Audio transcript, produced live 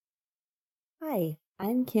Hi,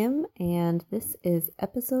 I'm Kim, and this is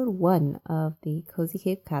episode 1 of the Cozy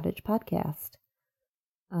Cave Cottage podcast.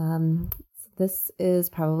 This is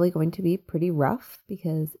probably going to be pretty rough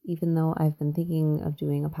because even though I've been thinking of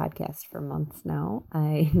doing a podcast for months now,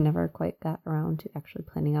 I never quite got around to actually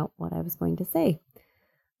planning out what I was going to say.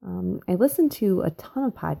 I listened to a ton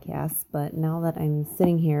of podcasts, but now that I'm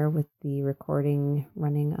sitting here with the recording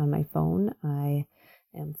running on my phone, I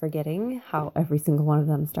am forgetting how every single one of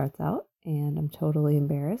them starts out, and I'm totally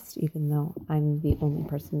embarrassed, even though I'm the only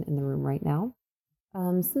person in the room right now.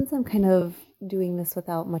 Since I'm kind of doing this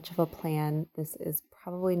without much of a plan, this is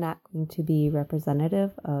probably not going to be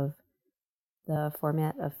representative of the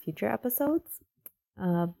format of future episodes.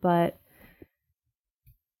 But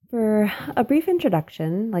for a brief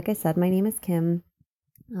introduction, like I said, my name is Kim.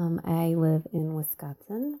 I live in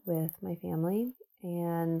Wisconsin with my family,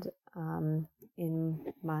 and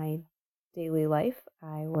in my daily life,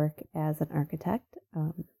 I work as an architect.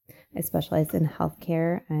 I specialize in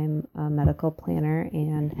healthcare. I'm a medical planner,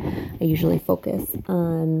 and I usually focus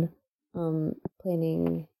on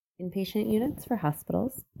planning inpatient units for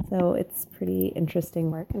hospitals. So it's pretty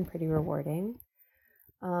interesting work and pretty rewarding.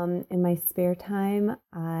 In my spare time,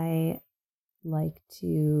 like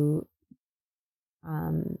to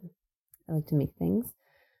I like to make things.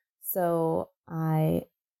 So I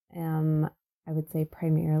would say,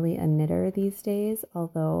 primarily a knitter these days,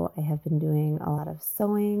 although I have been doing a lot of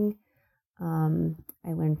sewing. I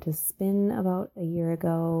learned to spin about a year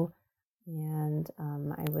ago, and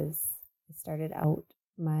I started out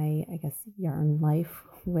my, yarn life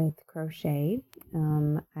with crochet.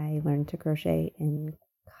 I learned to crochet in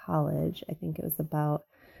college. I think it was about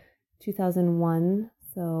 2001.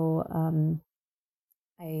 So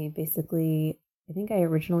I think I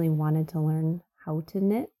originally wanted to learn how to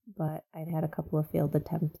knit, but I'd had a couple of failed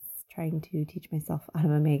attempts trying to teach myself out of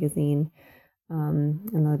a magazine, and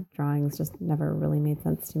the drawings just never really made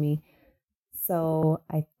sense to me. So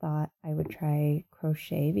I thought I would try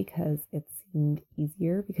crochet because it seemed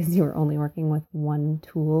easier because you were only working with one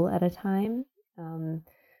tool at a time.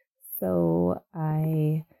 So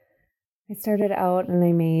I started out and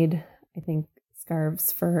I made, I think,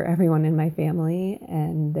 scarves for everyone in my family,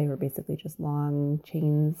 and they were basically just long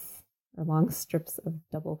chains or long strips of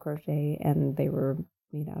double crochet, and they were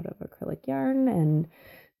made out of acrylic yarn, and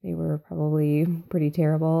they were probably pretty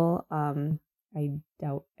terrible. I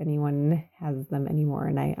doubt anyone has them anymore,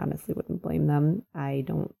 and I honestly wouldn't blame them. I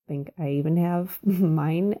don't think I even have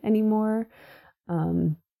mine anymore.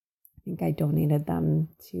 I think I donated them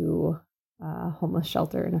to a homeless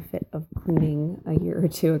shelter in a fit of cleaning a year or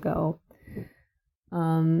two ago.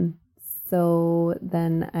 Um, so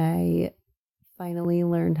then I finally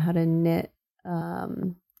learned how to knit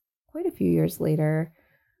quite a few years later.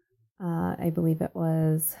 I believe it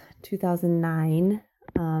was 2009.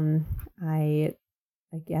 I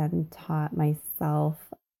again taught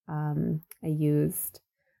myself. I used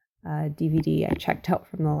a DVD I checked out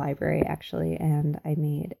from the library, actually, and I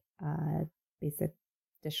made a basic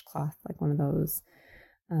dishcloth, like one of those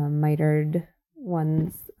mitered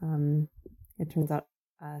ones. It turns out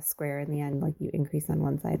square in the end, like you increase on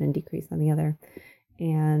one side and decrease on the other.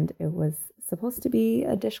 And it was supposed to be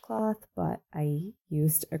a dishcloth, but I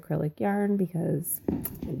used acrylic yarn because I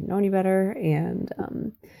didn't know any better. And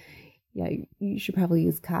yeah, you should probably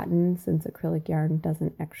use cotton since acrylic yarn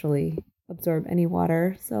doesn't actually absorb any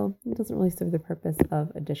water. So it doesn't really serve the purpose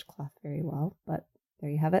of a dishcloth very well. But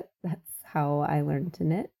there you have it. That's how I learned to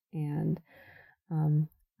knit. And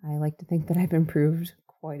I like to think that I've improved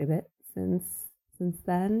quite a bit since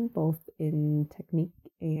then, both in technique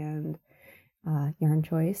and yarn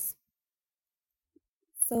choice.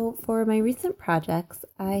 So for my recent projects,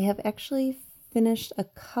 I have actually finished a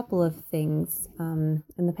couple of things in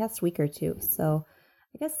the past week or two. So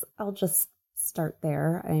I guess I'll just start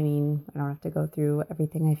there. I mean, I don't have to go through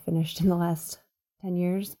everything I finished in the last 10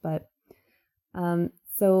 years, but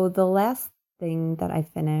so the last thing that I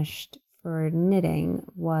finished for knitting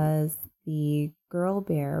was the Girl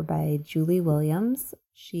Bear by Julie Williams.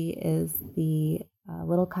 She is the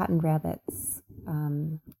Little Cotton Rabbits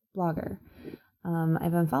blogger.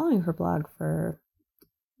 I've been following her blog for,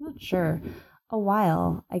 I'm not sure, a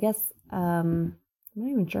while. I guess I'm not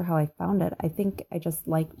even sure how I found it. I think I just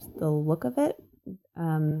liked the look of it.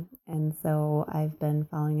 And so I've been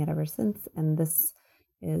following it ever since. And this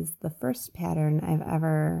is the first pattern I've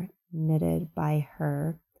ever knitted by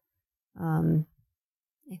her.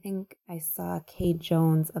 I think I saw Kay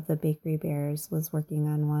Jones of the Bakery Bears was working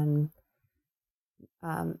on one.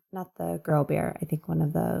 Not the Girl Bear, I think one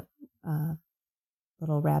of the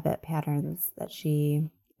little rabbit patterns that she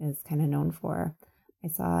is kind of known for. I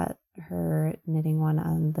saw her knitting one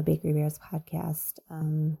on the Bakery Bears podcast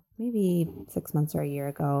maybe 6 months or a year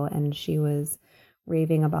ago, and she was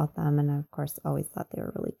raving about them, and of course always thought they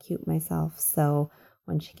were really cute myself. So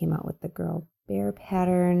when she came out with the girl bear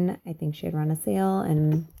pattern, I think she had run a sale,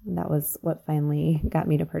 and that was what finally got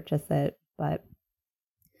me to purchase it. But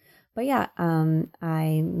yeah,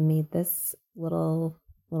 I made this little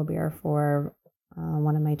bear for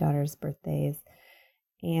one of my daughter's birthdays,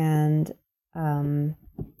 and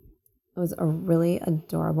it was a really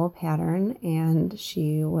adorable pattern, and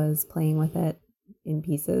she was playing with it in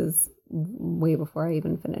pieces way before I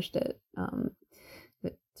even finished it.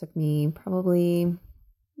 It took me probably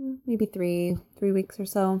maybe three weeks or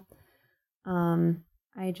so.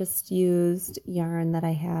 I just used yarn that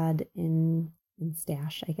I had in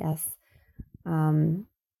stash, I guess.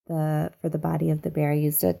 For the body of the bear, I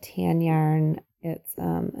used a tan yarn. It's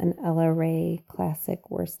an Ella Ray Classic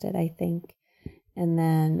worsted, I think. And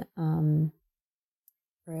then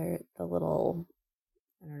for the little,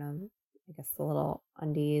 I don't know, I guess the little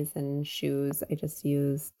undies and shoes, I just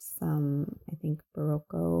used some, I think,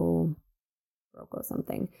 Barocco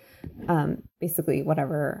something. Basically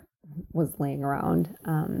whatever was laying around.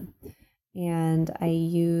 And I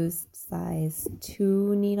used size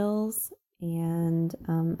 2 needles, and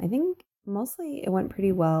I think mostly it went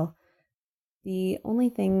pretty well. The only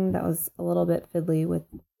thing that was a little bit fiddly with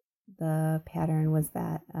the pattern was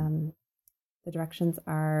that the directions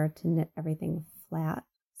are to knit everything flat.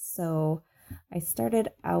 So I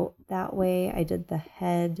started out that way. I did the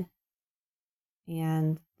head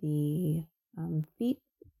and the feet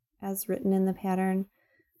as written in the pattern,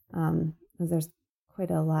 because there's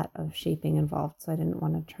quite a lot of shaping involved, so I didn't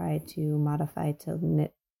want to try to modify to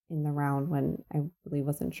knit in the round when I really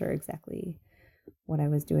wasn't sure exactly what I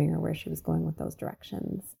was doing or where she was going with those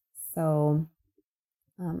directions. So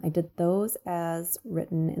I did those as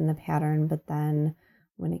written in the pattern, but then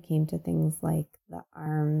when it came to things like the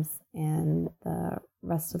arms and the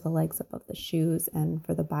rest of the legs above the shoes, and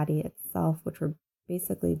for the body itself, which were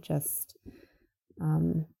basically just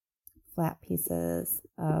flat pieces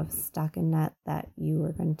of stockinette that you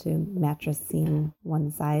were going to mattress seam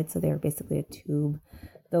one side, so they were basically a tube.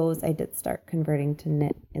 Those I did start converting to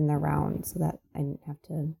knit in the round so that I didn't have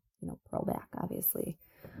to, purl back, obviously.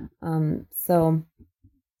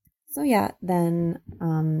 So yeah, then,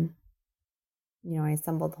 I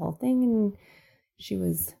assembled the whole thing, and she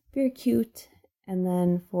was very cute. And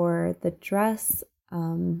then for the dress,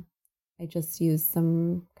 I just used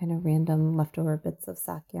some kind of random leftover bits of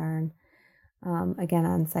sock yarn, again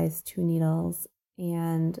on size 2 needles.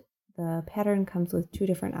 And the pattern comes with 2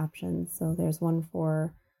 different options. So there's one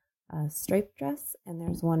for a striped dress, and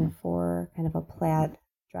there's one for kind of a plaid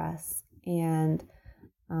dress. And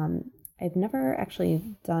I've never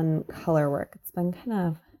actually done color work. It's been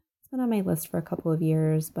on my list for a couple of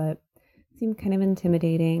years, but it seemed kind of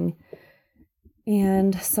intimidating.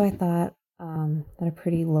 And so I thought that a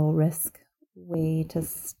pretty low risk way to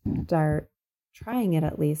start trying it,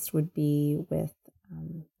 at least, would be with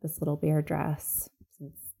this little bear dress,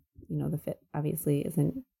 since the fit obviously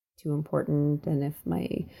isn't too important, and if my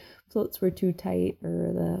floats were too tight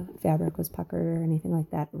or the fabric was puckered or anything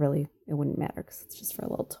like that, really it wouldn't matter because it's just for a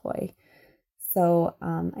little toy. So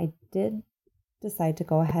I did decide to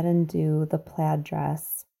go ahead and do the plaid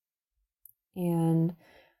dress, and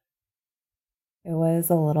it was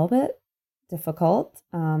a little bit difficult.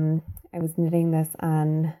 I was knitting this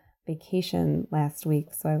on vacation last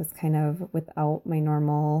week, so I was kind of without my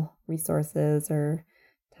normal resources or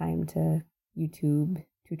time to YouTube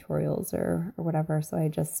tutorials or whatever, so I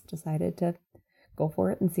just decided to go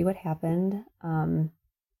for it and see what happened.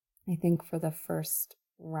 I think for the first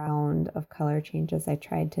round of color changes, I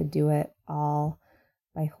tried to do it all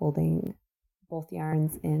by holding both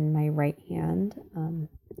yarns in my right hand.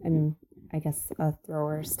 I'm, I guess, a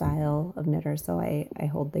thrower style of knitter, so I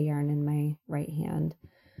hold the yarn in my right hand.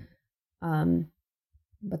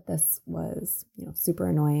 But this was, super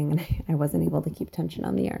annoying, and I wasn't able to keep tension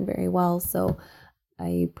on the yarn very well, so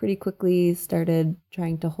I pretty quickly started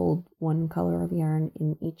trying to hold one color of yarn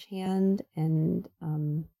in each hand and,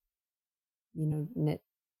 knit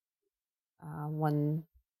one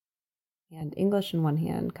hand English and one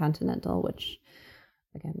hand continental, which,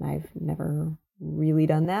 again, I've never really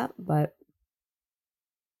done that, but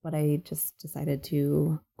I just decided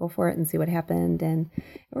to go for it and see what happened, and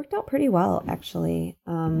it worked out pretty well, actually.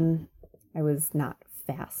 I was not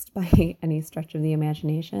fast by any stretch of the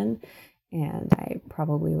imagination, and I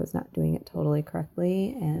probably was not doing it totally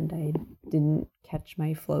correctly, and I didn't catch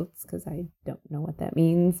my floats because I don't know what that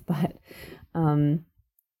means, but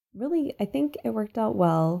really, I think it worked out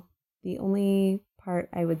well. The only part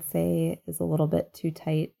I would say is a little bit too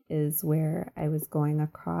tight is where I was going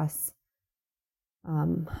across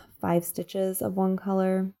 5 stitches of one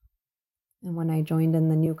color. And when I joined in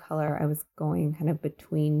the new color, I was going kind of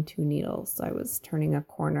between 2 needles. So I was turning a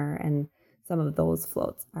corner, and some of those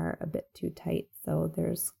floats are a bit too tight. So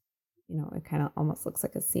there's, it kind of almost looks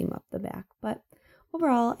like a seam up the back. But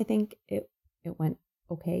overall, I think it went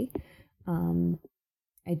okay.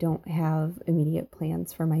 I don't have immediate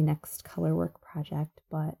plans for my next color work project,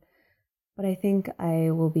 but I think I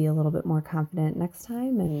will be a little bit more confident next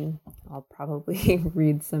time, and I'll probably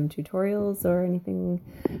read some tutorials or anything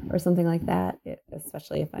or something like that,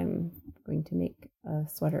 especially if I'm going to make a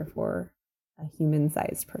sweater for a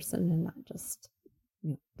human-sized person and not just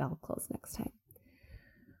doll clothes next time.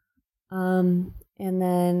 And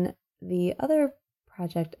then the other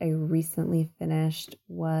project I recently finished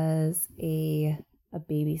was a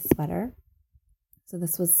baby sweater. So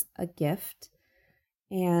this was a gift,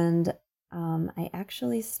 and I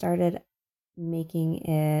actually started making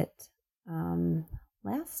it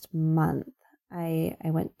last month. I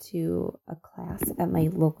went to a class at my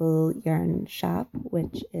local yarn shop,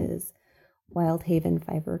 which is Wild Haven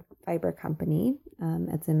Fiber Company.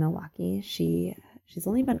 It's in Milwaukee. She's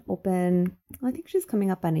only been open, I think she's coming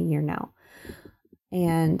up on a year now.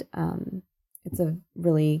 And it's a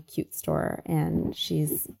really cute store, and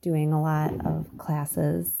she's doing a lot of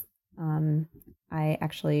classes. I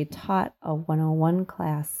actually taught a 101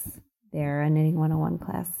 class there, a knitting 101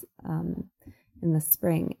 class in the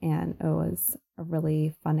spring, and it was a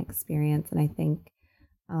really fun experience. And I think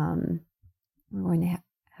we're going to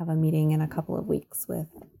have a meeting in a couple of weeks with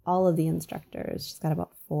all of the instructors. She's got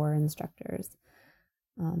about 4 instructors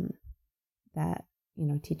that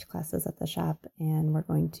teach classes at the shop, and we're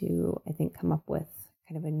going to, I think, come up with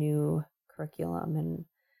kind of a new curriculum and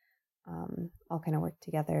all kind of work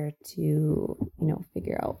together to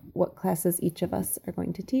figure out what classes each of us are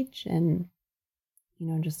going to teach, and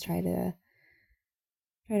just try to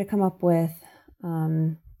come up with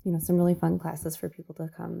some really fun classes for people to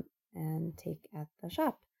come and take at the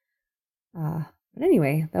shop. But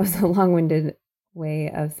anyway, that was a long-winded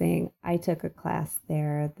way of saying I took a class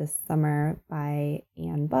there this summer by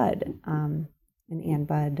Ann Budd. And Ann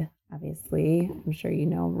Budd, obviously, I'm sure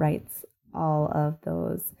writes all of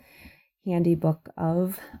those handy book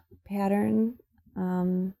of pattern,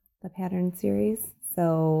 the pattern series.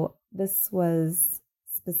 So this was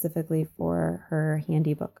specifically for her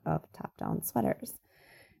handy book of top-down sweaters.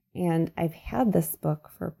 And I've had this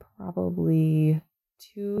book for probably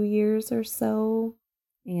 2 years or so,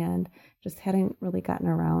 and just hadn't really gotten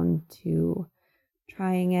around to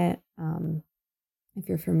trying it. If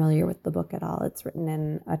you're familiar with the book at all, it's written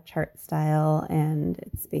in a chart style, and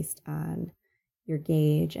it's based on your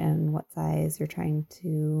gauge and what size you're trying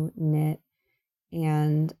to knit.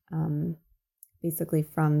 And basically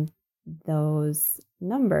from those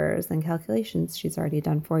numbers and calculations she's already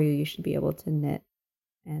done for you, you should be able to knit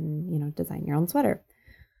and, design your own sweater,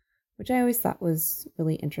 which I always thought was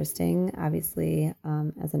really interesting. Obviously,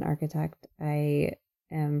 as an architect, I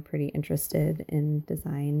am pretty interested in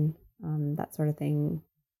design, that sort of thing.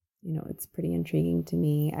 It's pretty intriguing to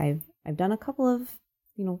me. I've done a couple of,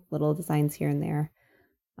 little designs here and there.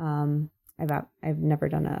 I've never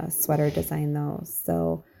done a sweater design though.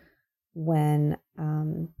 So when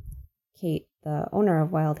Kate, the owner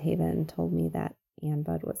of Wild Haven, told me that Ann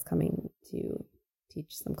Budd was coming to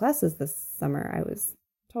teach some classes this summer, I was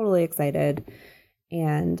totally excited,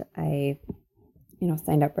 and I,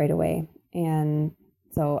 signed up right away. And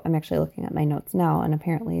so I'm actually looking at my notes now, and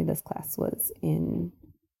apparently this class was in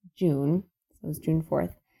June, so it was June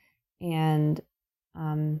 4th, and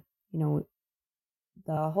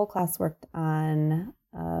the whole class worked on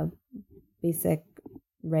a basic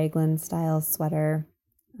raglan style sweater.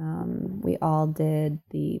 We all did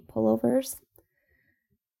the pullovers,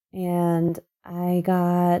 and I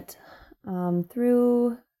got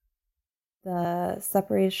through the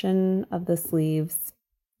separation of the sleeves.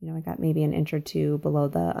 I got maybe an inch or 2 below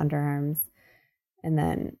the underarms, and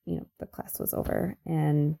then the class was over.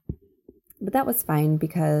 But that was fine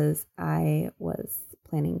because I was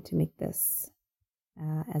planning to make this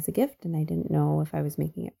as a gift, and I didn't know if I was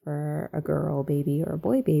making it for a girl baby or a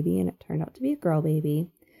boy baby, and it turned out to be a girl baby.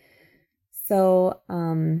 So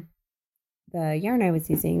the yarn I was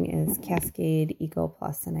using is Cascade Eco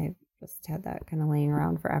Plus, and I've just had that kind of laying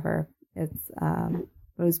around forever. It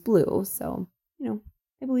was blue, so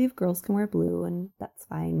I believe girls can wear blue, and that's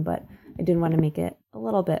fine, but I did want to make it a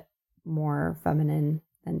little bit more feminine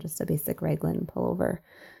than just a basic raglan pullover.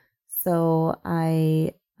 So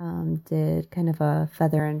I did kind of a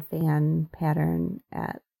feather and fan pattern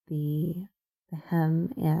at the the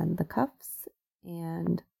hem and the cuffs,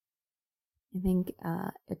 and I think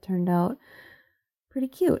it turned out pretty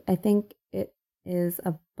cute. I think it is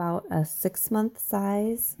about a 6-month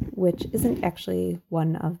size, which isn't actually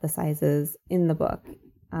one of the sizes in the book.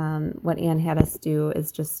 What Anne had us do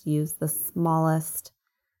is just use the smallest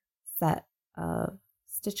set of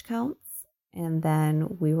stitch counts, and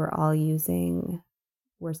then we were all using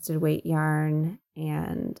worsted weight yarn,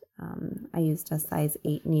 and I used a size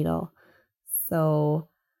 8 needle. So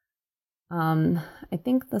I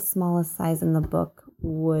think the smallest size in the book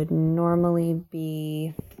would normally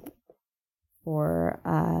be for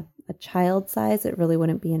a child size. It really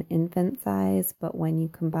wouldn't be an infant size, but when you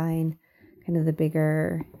combine kind of the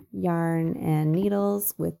bigger yarn and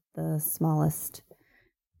needles with the smallest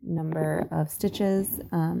number of stitches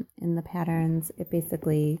in the patterns,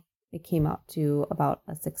 it came out to about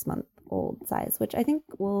a 6-month-old size, which I think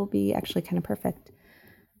will be actually kind of perfect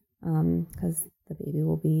because the baby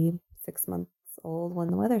will be 6 months old when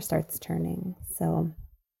the weather starts turning. So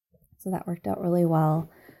that worked out really well.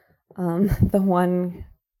 Not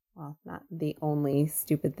the only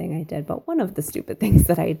stupid thing I did, but one of the stupid things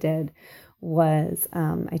that I did was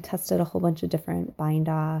I tested a whole bunch of different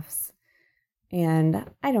bind-offs. And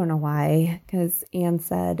I don't know why, because Anne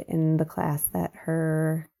said in the class that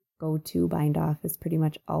her go-to bind-off is pretty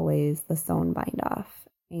much always the sewn bind-off.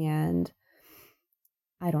 And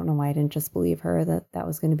I don't know why I didn't just believe her that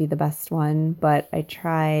was going to be the best one, but I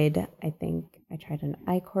tried an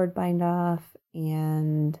I-cord bind-off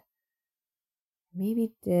and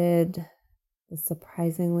maybe did the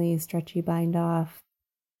surprisingly stretchy bind-off.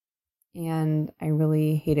 And I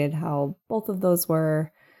really hated how both of those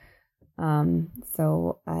were.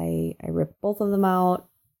 So I ripped both of them out,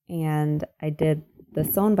 and I did the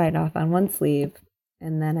sewn bind-off on one sleeve,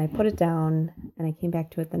 and then I put it down, and I came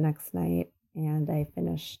back to it the next night, and I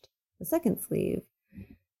finished the second sleeve.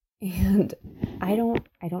 And I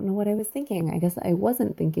don't know what I was thinking. I guess I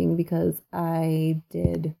wasn't thinking because I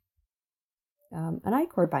did an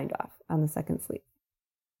I-cord bind-off on the second sleeve.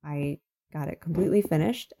 I got it completely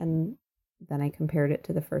finished, and then I compared it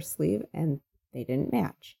to the first sleeve, and they didn't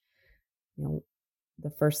match. The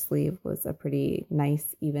first sleeve was a pretty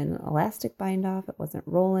nice, even elastic bind-off. It wasn't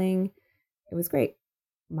rolling. It was great.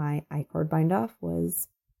 My I-cord bind-off was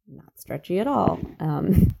not stretchy at all.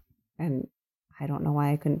 And I don't know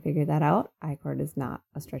why I couldn't figure that out. I-cord is not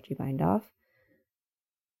a stretchy bind-off.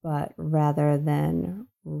 But rather than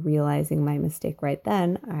realizing my mistake right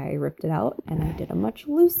then, I ripped it out and I did a much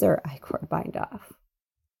looser I-cord bind-off.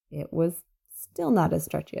 It was still not as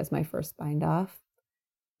stretchy as my first bind-off.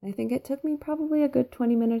 I think it took me probably a good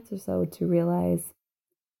 20 minutes or so to realize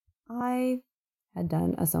I had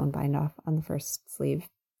done a sewn bind-off on the first sleeve.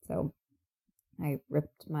 So I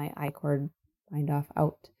ripped my I-cord bind-off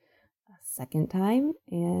out a second time,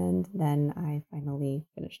 and then I finally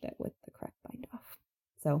finished it with the correct bind-off.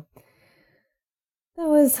 So that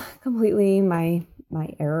was completely my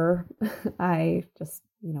error. I just,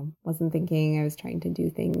 wasn't thinking. I was trying to do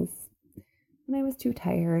things when I was too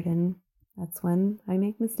tired, and that's when I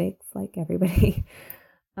make mistakes like everybody.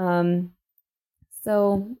 So,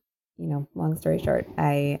 long story short,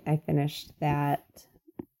 I finished that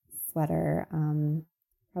sweater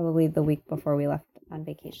probably the week before we left on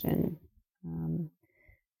vacation. And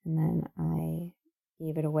then I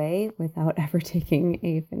gave it away without ever taking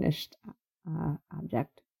a finished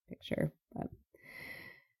object picture. But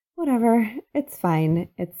whatever, it's fine.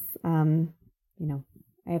 It's, I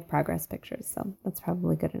have progress pictures, so that's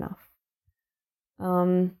probably good enough.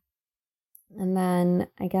 And then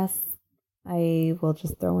I guess I will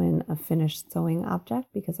just throw in a finished sewing object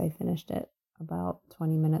because I finished it about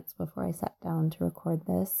 20 minutes before I sat down to record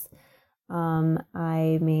this.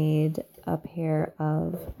 I made a pair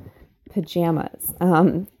of pajamas,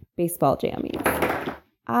 baseball jammies.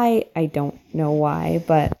 I don't know why,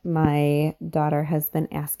 but my daughter has been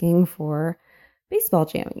asking for baseball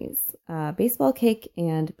jammies, baseball cake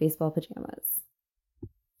and baseball pajamas.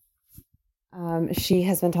 She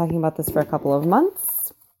has been talking about this for a couple of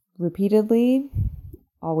months, repeatedly,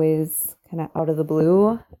 always kind of out of the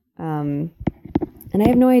blue. And I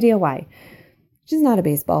have no idea why. She's not a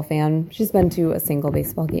baseball fan. She's been to a single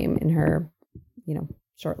baseball game in her,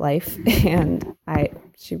 short life. And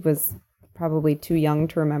she was probably too young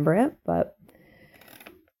to remember it. But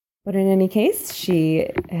in any case, she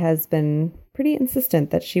has been pretty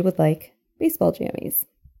insistent that she would like baseball jammies.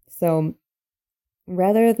 So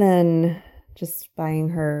rather than just buying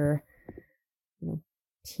her,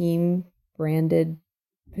 team branded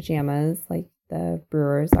pajamas like the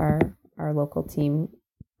Brewers are our local team,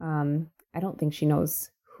 I don't think she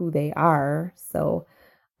knows who they are. So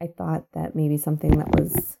I thought that maybe something that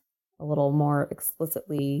was a little more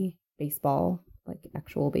explicitly baseball, like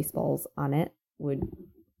actual baseballs on it, would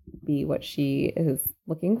be what she is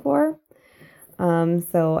looking for.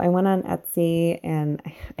 So I went on Etsy and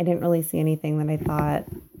I didn't really see anything that I thought,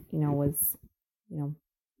 was,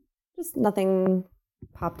 just nothing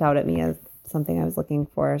popped out at me as something I was looking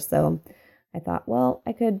for. So I thought, well,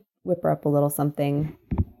 I could whip her up a little something.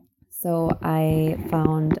 So I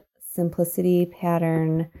found Simplicity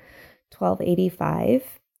Pattern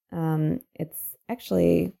 1285. It's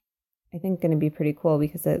actually, I think, going to be pretty cool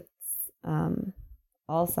because it's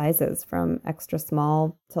all sizes from extra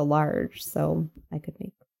small to large. So I could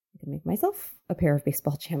make myself a pair of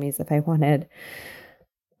baseball jammies if I wanted.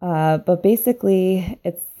 But basically,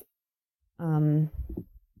 it's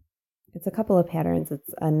a couple of patterns.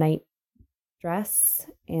 It's a night dress,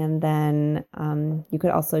 and then you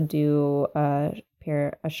could also do a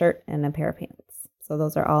shirt and a pair of pants. So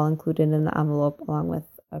those are all included in the envelope along with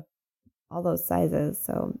all those sizes.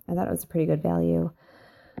 So I thought it was a pretty good value.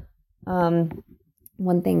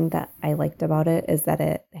 One thing that I liked about it is that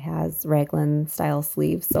it has raglan style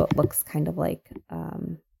sleeves, so it looks kind of like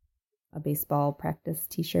a baseball practice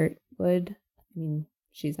t-shirt would. I mean,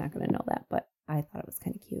 she's not going to know that, but I thought it was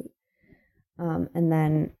kind of cute. And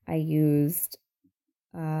then I used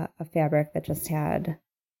a fabric that just had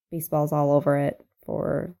baseballs all over it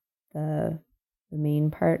for the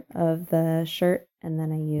main part of the shirt, and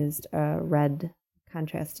then I used a red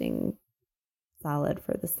contrasting solid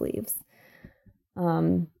for the sleeves.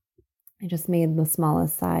 I just made the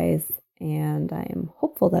smallest size, and I am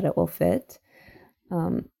hopeful that it will fit.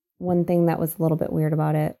 One thing that was a little bit weird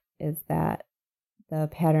about it is that the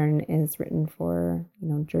pattern is written for,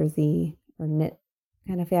 jersey or knit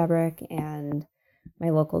kind of fabric, and my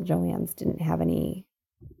local Joann's didn't have any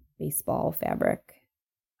baseball fabric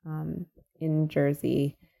in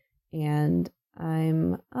Jersey, and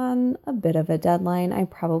I'm on a bit of a deadline. I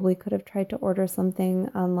probably could have tried to order something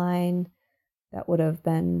online that would have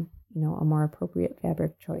been, a more appropriate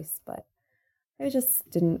fabric choice, but I just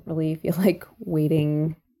didn't really feel like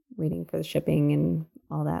waiting for the shipping and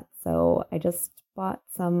all that. So I just bought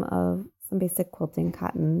some basic quilting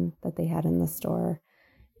cotton that they had in the store,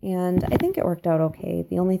 and I think it worked out okay.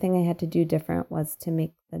 The only thing I had to do different was to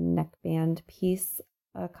make the neckband piece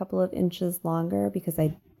a couple of inches longer because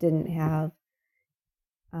I didn't have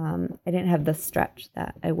the stretch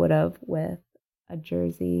that I would have with a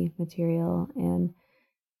jersey material, and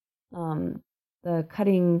the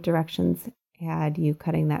cutting directions had you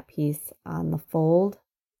cutting that piece on the fold,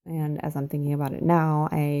 and as I'm thinking about it now,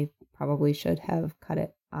 I probably should have cut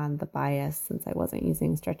it on the bias since I wasn't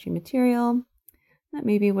using stretchy material. That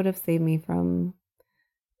maybe would have saved me from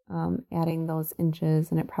adding those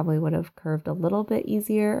inches, and it probably would have curved a little bit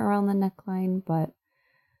easier around the neckline, but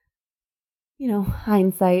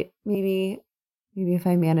hindsight, maybe if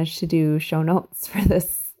I manage to do show notes for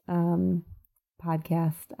this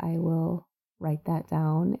podcast, I will write that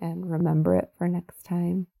down and remember it for next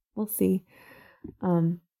time. We'll see.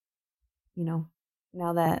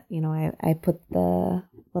 Now that, I put the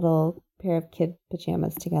little pair of kid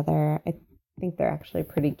pajamas together, I think they're actually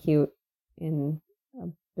pretty cute in a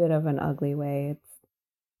bit of an ugly way. It's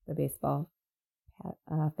the baseball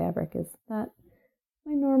fabric is not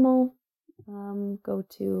my normal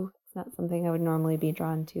go-to. It's not something I would normally be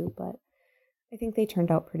drawn to, but I think they turned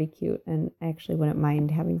out pretty cute, and I actually wouldn't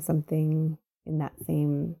mind having something in that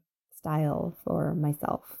same style for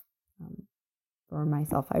myself.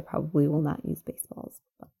 I probably will not use baseballs,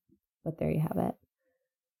 but there you have it.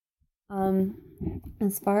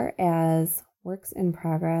 As far as works in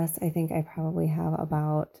progress, I think I probably have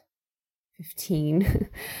about 15.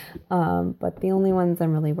 But the only ones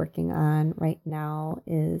I'm really working on right now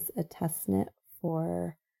is a test knit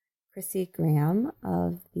for Chrissy Graham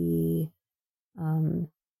of the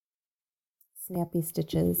Snappy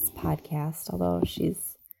Stitches podcast, although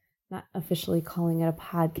she's not officially calling it a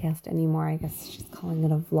podcast anymore. I guess she's calling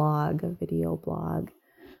it a vlog, a video blog.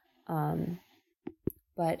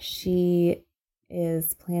 But she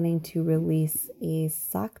is planning to release a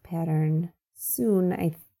sock pattern soon,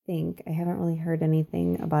 I think. I haven't really heard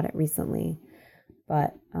anything about it recently,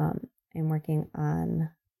 but I'm working on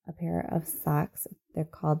a pair of socks. They're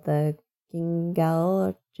called the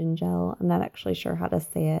Gingel. I'm not actually sure how to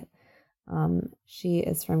say it. She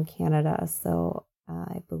is from Canada, so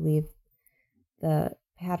I believe the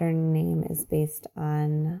pattern name is based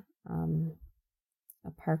on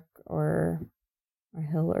a park or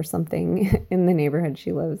hill or something in the neighborhood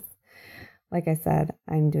she lives. Like I said,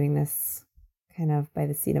 I'm doing this kind of by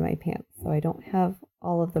the seat of my pants, so I don't have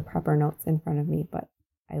all of the proper notes in front of me, but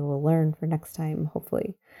I will learn for next time,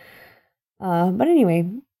 hopefully. But anyway,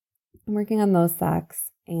 I'm working on those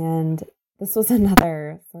socks, and this was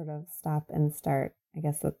another sort of stop and start. I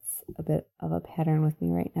guess that's a bit of a pattern with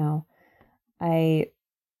me right now. I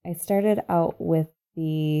started out with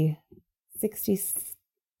the 66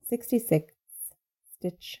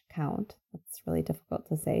 stitch count. That's really difficult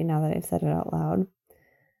to say now that I've said it out loud.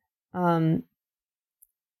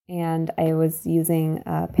 And I was using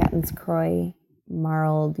Patton's Croy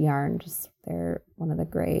marled yarn, just they're one of the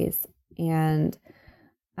grays. And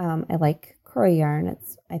I like Croy yarn.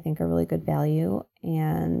 It's, I think, a really good value,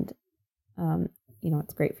 and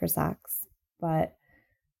it's great for socks. But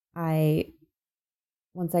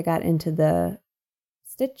once I got into the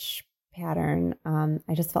stitch pattern,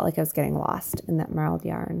 I just felt like I was getting lost in that marled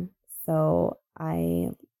yarn. So I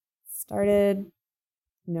started,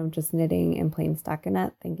 just knitting in plain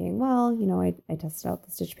stockinette, thinking, well, I tested out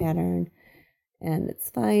the stitch pattern and it's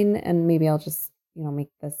fine. And maybe I'll just,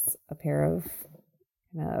 make this a pair of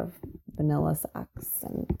kind of vanilla socks,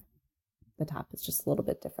 and the top is just a little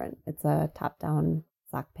bit different. It's a top-down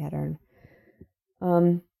sock pattern.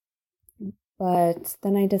 But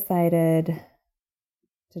then I decided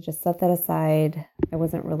to just set that aside. I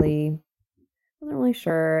wasn't really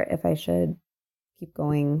sure if I should keep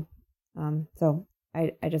going. So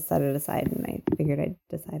I just set it aside, and I figured I'd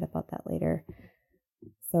decide about that later.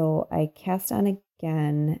 So I cast on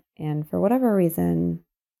again, and for whatever reason,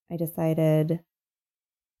 I decided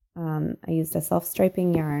I used a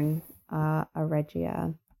self-striping yarn, a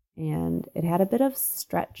Regia, and it had a bit of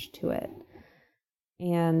stretch to it.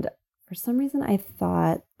 And for some reason, I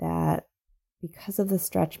thought that because of the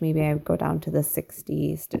stretch, maybe I would go down to the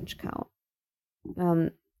 60 stitch count.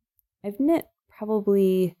 I've knit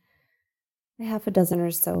probably a half a dozen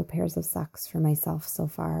or so pairs of socks for myself so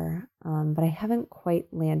far, but I haven't quite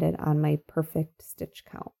landed on my perfect stitch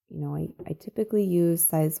count. I typically use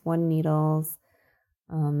size 1 needles.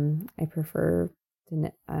 I prefer to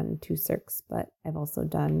knit on 2 circs, but I've also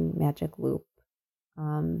done magic loop.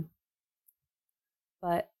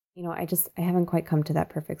 But I haven't quite come to that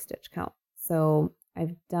perfect stitch count. So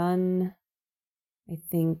I've done, I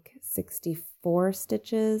think, 64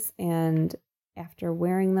 stitches, and after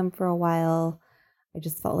wearing them for a while, I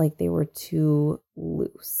just felt like they were too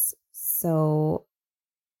loose. So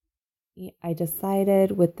I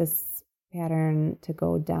decided with this pattern to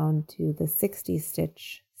go down to the 60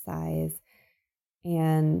 stitch size,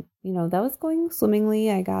 and that was going swimmingly.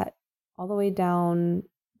 I got all the way down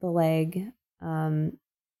the leg,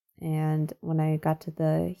 and when I got to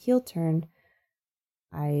the heel turn,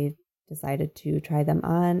 I decided to try them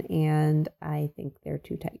on, and I think they're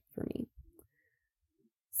too tight for me.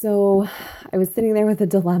 So I was sitting there with a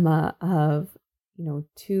dilemma of,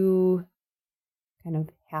 2 kind of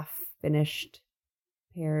half-finished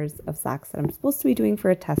pairs of socks that I'm supposed to be doing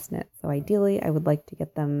for a test knit. So ideally, I would like to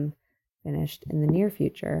get them finished in the near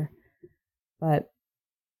future, but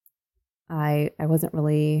I wasn't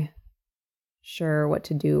really sure what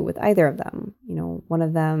to do with either of them. One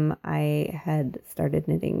of them I had started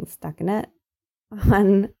knitting stockinette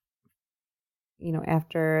on,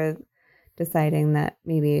 after deciding that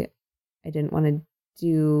maybe I didn't want to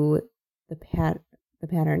do the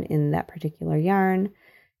pattern in that particular yarn.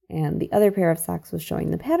 And the other pair of socks was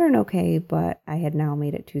showing the pattern okay, but I had now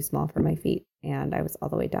made it too small for my feet, and I was all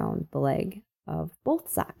the way down the leg of both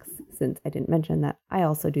socks, since I didn't mention that I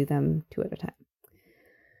also do them 2 at a time.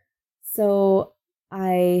 So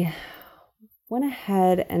I went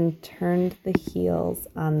ahead and turned the heels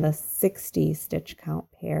on the 60 stitch count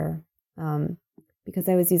pair. Because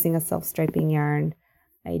I was using a self-striping yarn,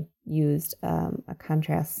 I used a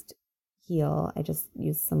contrast heel. I just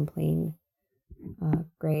used some plain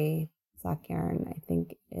gray sock yarn. I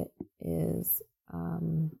think it is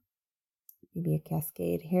maybe a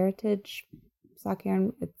Cascade Heritage sock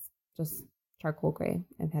yarn. It's just charcoal gray.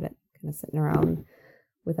 I've had it kind of sitting around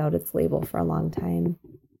without its label for a long time.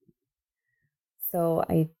 So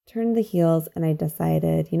I turned the heels, and I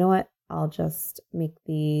decided, you know what, I'll just make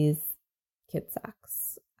these kid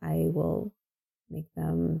socks. I will make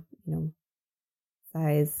them,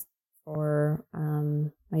 size for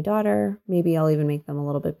my daughter. Maybe I'll even make them a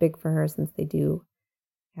little bit big for her, since they do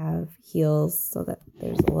have heels, so that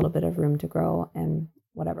there's a little bit of room to grow, and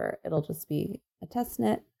whatever. It'll just be a test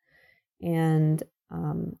knit, and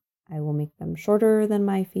I will make them shorter than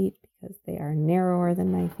my feet because they are narrower than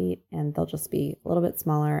my feet, and they'll just be a little bit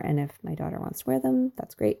smaller. And if my daughter wants to wear them,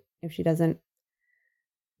 that's great. If she doesn't,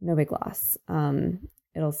 no big loss.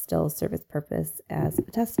 It'll still serve its purpose as a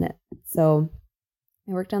test knit. So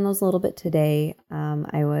I worked on those a little bit today.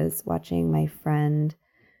 I was watching my friend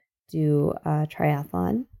do a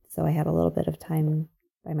triathlon. So I had a little bit of time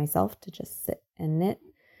by myself to just sit and knit.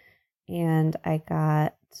 And I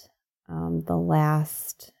got the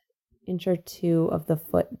last inch or two of the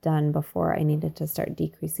foot done before I needed to start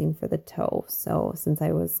decreasing for the toe. So since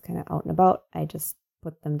I was kind of out and about, I just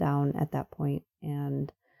put them down at that point.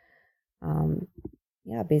 And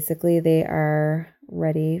yeah, basically they are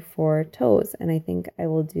ready for toes. And I think I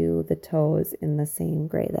will do the toes in the same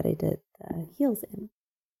gray that I did the heels in.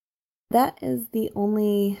 That is the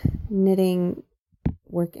only knitting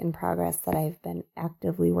work in progress that I've been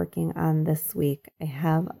actively working on this week. I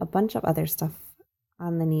have a bunch of other stuff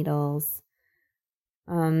on the needles.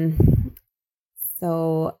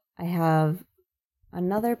 So I have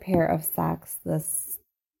another pair of socks, the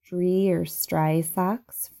Stry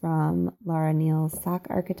socks from Laura Neal's Sock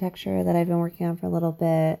Architecture that I've been working on for a little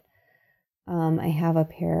bit. I have a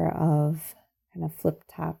pair of kind of flip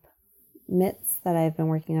top mitts that I've been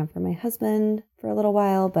working on for my husband for a little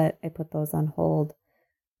while, but I put those on hold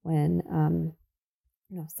when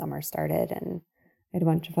summer started, and I had a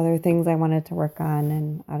bunch of other things I wanted to work on,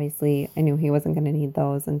 and obviously I knew he wasn't going to need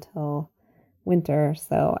those until winter,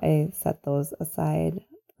 so I set those aside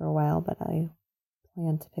for a while, but I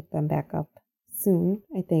plan to pick them back up soon,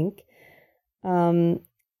 I think.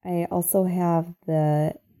 I also have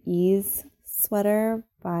the Ease sweater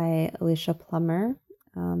by Alicia Plummer.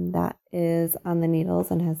 That is on the needles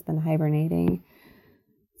and has been hibernating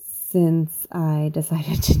since I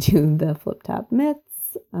decided to do the flip top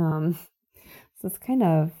mitts. So it's kind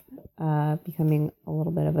of becoming a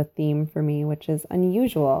little bit of a theme for me, which is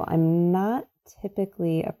unusual. I'm not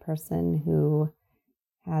typically a person who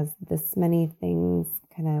has this many things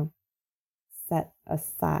kind of set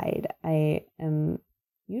aside. I am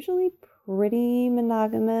usually pretty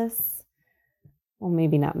monogamous. Well,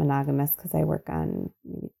 maybe not monogamous because I work on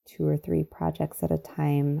maybe 2 or 3 projects at a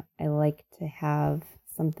time. I like to have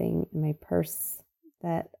something in my purse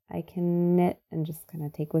that I can knit and just kind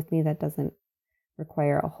of take with me that doesn't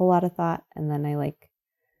require a whole lot of thought. And then I like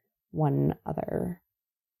one other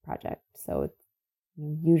project. So it's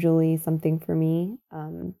usually something for me,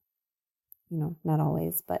 not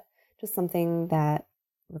always, but just something that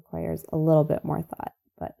requires a little bit more thought.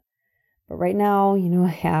 But right now, I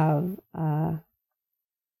have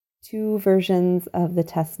 2 versions of the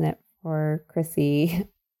test knit for Chrissy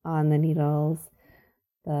on the needles.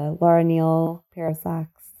 The Laura Neal pair of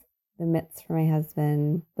socks, the mitts for my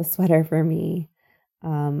husband, the sweater for me,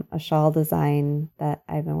 a shawl design that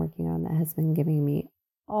I've been working on that has been giving me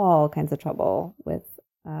all kinds of trouble with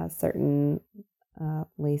certain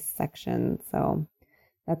lace sections. So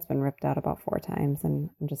that's been ripped out about 4 times,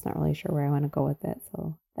 and I'm just not really sure where I want to go with it.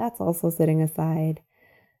 So that's also sitting aside.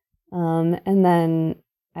 And then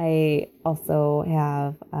I also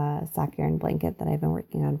have a sock yarn blanket that I've been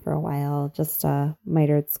working on for a while, just a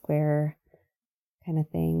mitered square kind of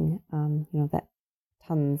thing, that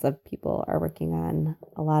tons of people are working on.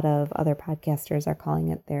 A lot of other podcasters are calling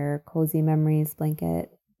it their Cozy Memories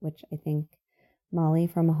blanket, which I think Molly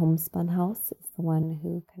from A Homespun House is the one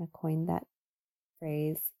who kind of coined that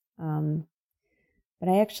phrase. But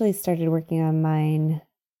I actually started working on mine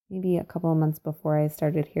maybe a couple of months before I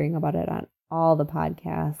started hearing about it on all the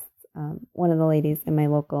podcasts. One of the ladies in my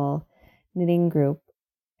local knitting group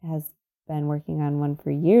has been working on one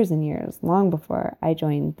for years and years, long before I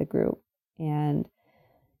joined the group. And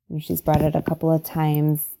she's brought it a couple of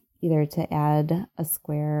times, either to add a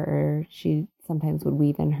square or she sometimes would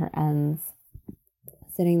weave in her ends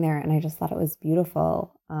sitting there. And I just thought it was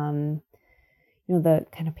beautiful. The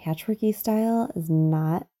kind of patchworky style is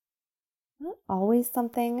not always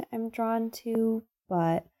something I'm drawn to,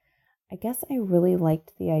 but I guess I really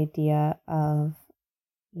liked the idea of,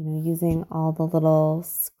 using all the little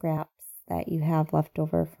scraps that you have left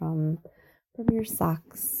over from your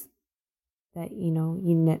socks that, you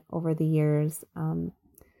knit over the years. And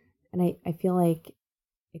I feel like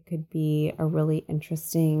it could be a really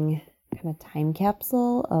interesting kind of time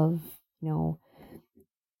capsule of,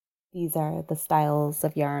 these are the styles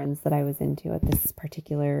of yarns that I was into at this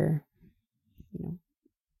particular,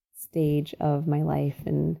 stage of my life.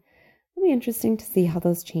 And it'll be interesting to see how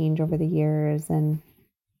those change over the years. And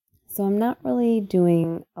so I'm not really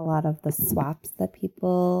doing a lot of the swaps that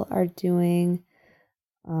people are doing.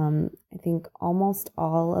 I think almost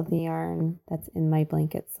all of the yarn that's in my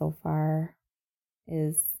blanket so far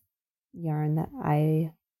is yarn that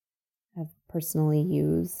I have personally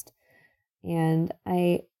used. And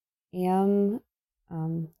I am,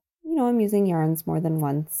 I'm using yarns more than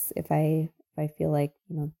once if I feel like,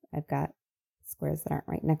 I've got squares that aren't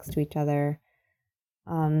right next to each other.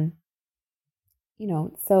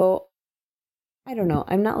 So I don't know.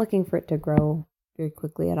 I'm not looking for it to grow very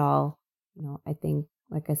quickly at all. I think,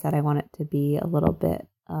 like I said, I want it to be a little bit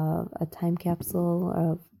of a time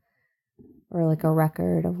capsule or like a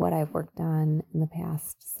record of what I've worked on in the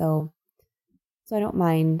past. So I don't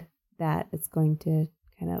mind that it's going to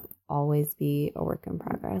kind of always be a work in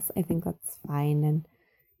progress. I think that's fine. And,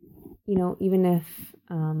 even if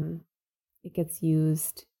it gets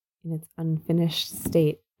used in its unfinished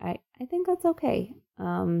state, I think that's okay.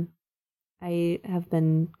 I have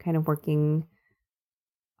been kind of working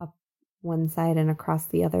up one side and across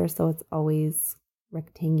the other, so it's always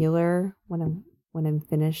rectangular when I'm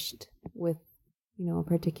finished with a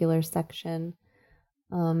particular section.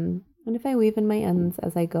 And if I weave in my ends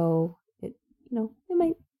as I go, it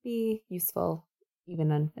might be useful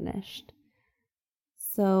even unfinished.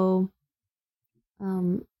 So,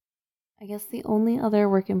 I guess the only other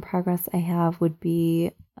work in progress I have would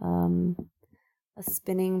be a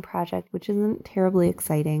spinning project, which isn't terribly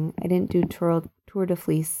exciting. I didn't do Tour de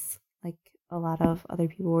Fleece like a lot of other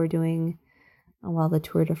people were doing while the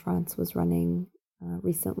Tour de France was running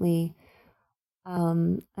recently.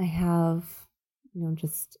 I have,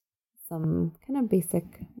 just some kind of basic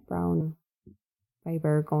brown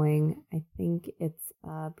fiber going. I think it's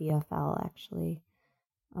BFL actually.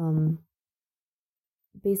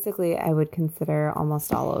 Basically, I would consider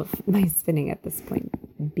almost all of my spinning at this point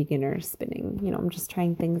beginner spinning. I'm just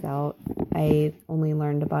trying things out. I only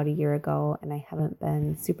learned about a year ago and I haven't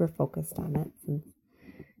been super focused on it since,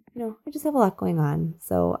 I just have a lot going on.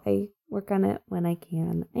 So I work on it when I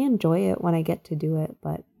can. I enjoy it when I get to do it,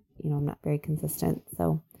 but, I'm not very consistent.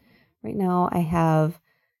 So right now I have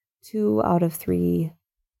 2 out of 3,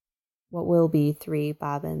 what will be 3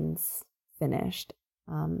 bobbins finished.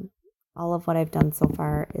 All of what I've done so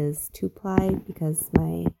far is 2-ply because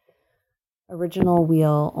my original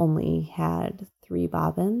wheel only had 3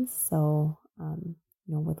 bobbins. So,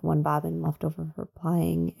 with 1 bobbin left over for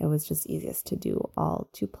plying, it was just easiest to do all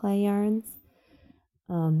 2-ply yarns.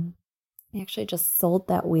 I actually just sold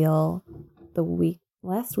that wheel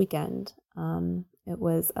last weekend. It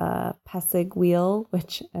was a Pesig wheel,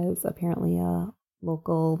 which is apparently a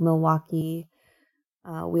local Milwaukee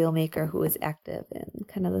wheel maker who was active in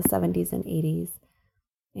kind of the 70s and 80s.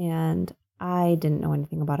 And I didn't know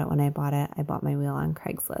anything about it when I bought it. I bought my wheel on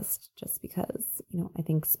Craigslist just because, I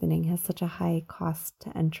think spinning has such a high cost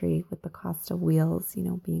to entry with the cost of wheels,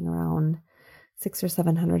 being around $600 or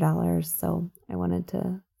 $700. So I wanted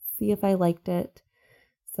to see if I liked it.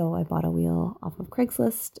 So I bought a wheel off of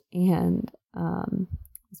Craigslist, and it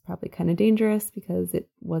was probably kind of dangerous because it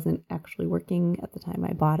wasn't actually working at the time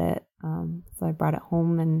I bought it. So I brought it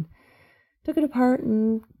home and took it apart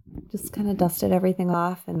and just kind of dusted everything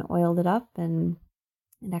off and oiled it up, and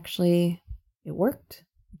it worked,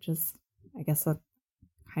 which is, I guess, a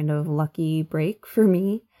kind of lucky break for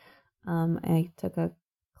me. I took a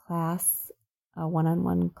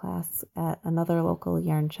one-on-one class at another local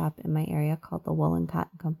yarn shop in my area called the Wool and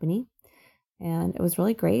Cotton Company, and it was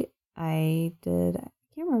really great. I can't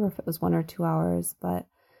remember if it was 1 or 2 hours, but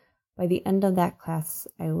by the end of that class,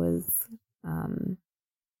 I'd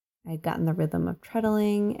gotten the rhythm of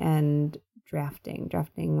treadling and drafting.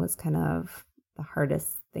 Drafting was kind of the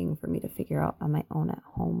hardest thing for me to figure out on my own at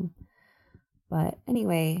home. But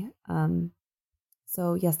anyway,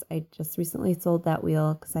 so yes, I just recently sold that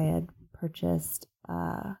wheel because I had purchased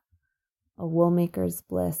a Wool Maker's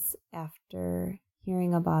Bliss after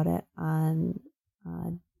hearing about it on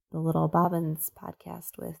the Little Bobbins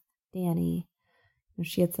podcast with Danny.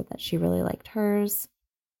 She had said that she really liked hers,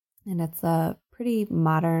 and it's a pretty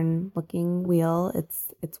modern looking wheel.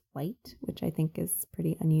 It's white, which I think is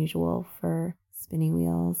pretty unusual for spinning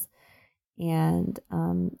wheels, and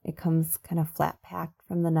it comes kind of flat packed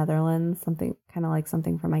from the Netherlands, something kind of like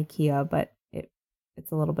something from IKEA, but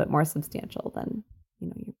it's a little bit more substantial than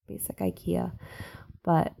your basic IKEA.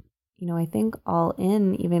 But I think all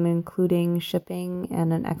in, even including shipping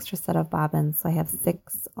and an extra set of bobbins, so I have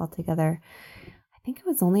 6 altogether. I think it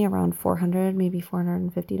was only around $400, maybe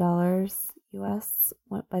 $450 US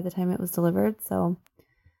by the time it was delivered. So,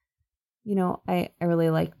 I really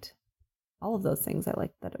liked all of those things. I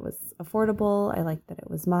liked that it was affordable. I liked that it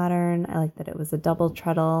was modern. I liked that it was a double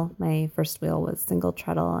treadle. My first wheel was single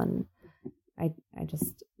treadle, and I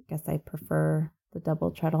just guess I prefer the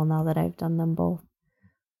double treadle now that I've done them both.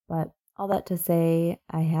 But all that to say,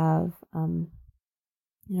 I have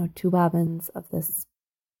 2 bobbins of this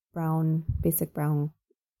basic brown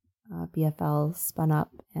BFL spun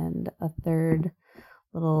up, and a third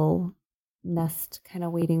little nest kind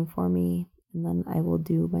of waiting for me, and then I will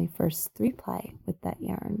do my first 3-ply with that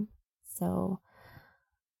yarn. So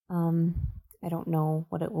I don't know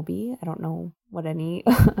what it will be. I don't know what any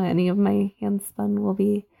any of my hand spun will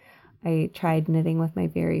be. I tried knitting with my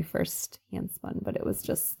very first hand spun, but it was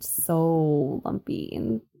just so lumpy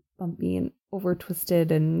and bumpy and over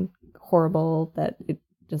twisted and horrible that it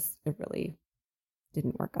really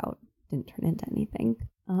didn't work out, didn't turn into anything.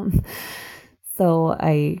 So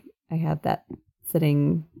I have that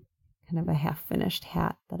sitting, kind of a half finished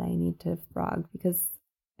hat that I need to frog, because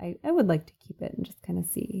I would like to keep it and just kind of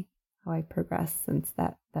see how I progress, since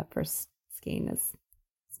that first skein is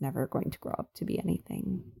never going to grow up to be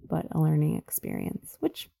anything but a learning experience,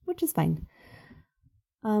 which is fine.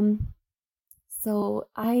 So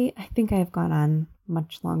I think I've gone on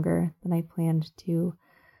much longer than I planned to.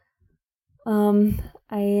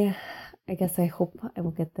 I guess I hope I will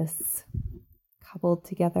get this cobbled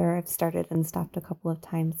together. I've started and stopped a couple of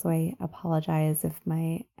times, so I apologize if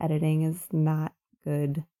my editing is not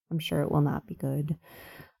good. I'm sure it will not be good,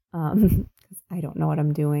 because I don't know what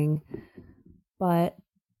I'm doing. But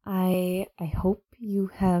I hope you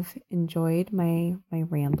have enjoyed my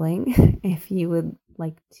rambling. If you would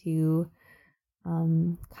like to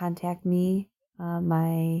contact me,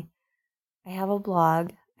 I have a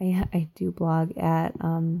blog. I do blog at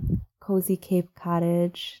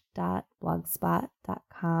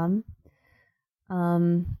cozycapecottage.blogspot.com.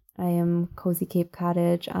 I am Cozy Cape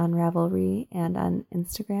Cottage on Ravelry and on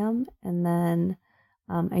Instagram. And then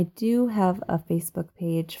I do have a Facebook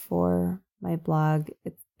page for my blog.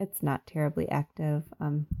 It's not terribly active.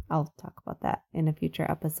 I'll talk about that in a future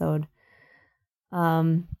episode.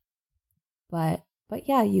 But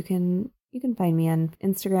yeah, you can find me on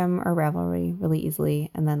Instagram or Ravelry really easily.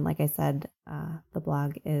 And then, like I said, the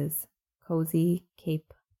blog is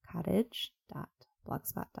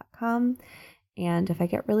cozycapecottage.blogspot.com. And if I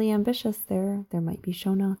get really ambitious, there might be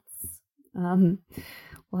show notes.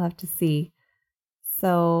 We'll have to see.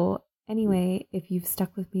 So anyway, if you've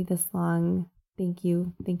stuck with me this long, thank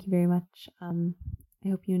you. Thank you very much. I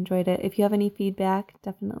hope you enjoyed it. If you have any feedback,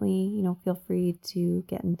 definitely, feel free to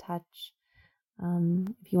get in touch.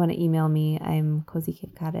 If you want to email me, I'm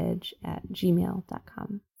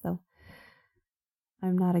cozycapecottage@gmail.com. So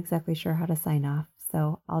I'm not exactly sure how to sign off,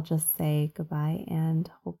 so I'll just say goodbye, and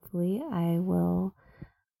hopefully I will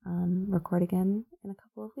record again in a couple